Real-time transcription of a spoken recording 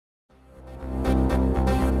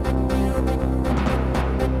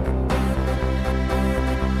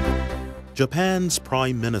Japan's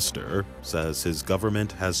prime minister says his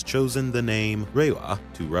government has chosen the name Reiwa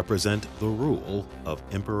to represent the rule of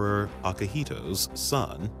Emperor Akihito's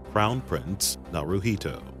son, Crown Prince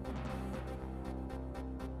Naruhito.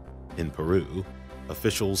 In Peru,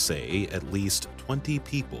 officials say at least 20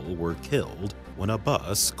 people were killed when a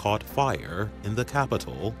bus caught fire in the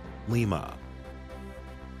capital, Lima.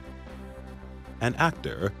 And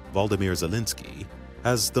actor Volodymyr Zelensky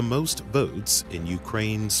has the most votes in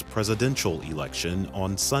Ukraine's presidential election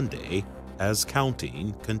on Sunday as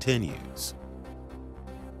counting continues.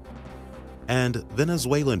 And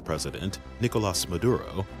Venezuelan President Nicolas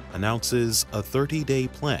Maduro announces a 30-day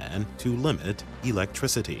plan to limit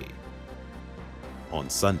electricity. On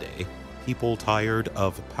Sunday, people tired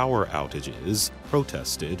of power outages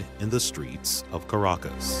protested in the streets of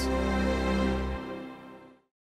Caracas.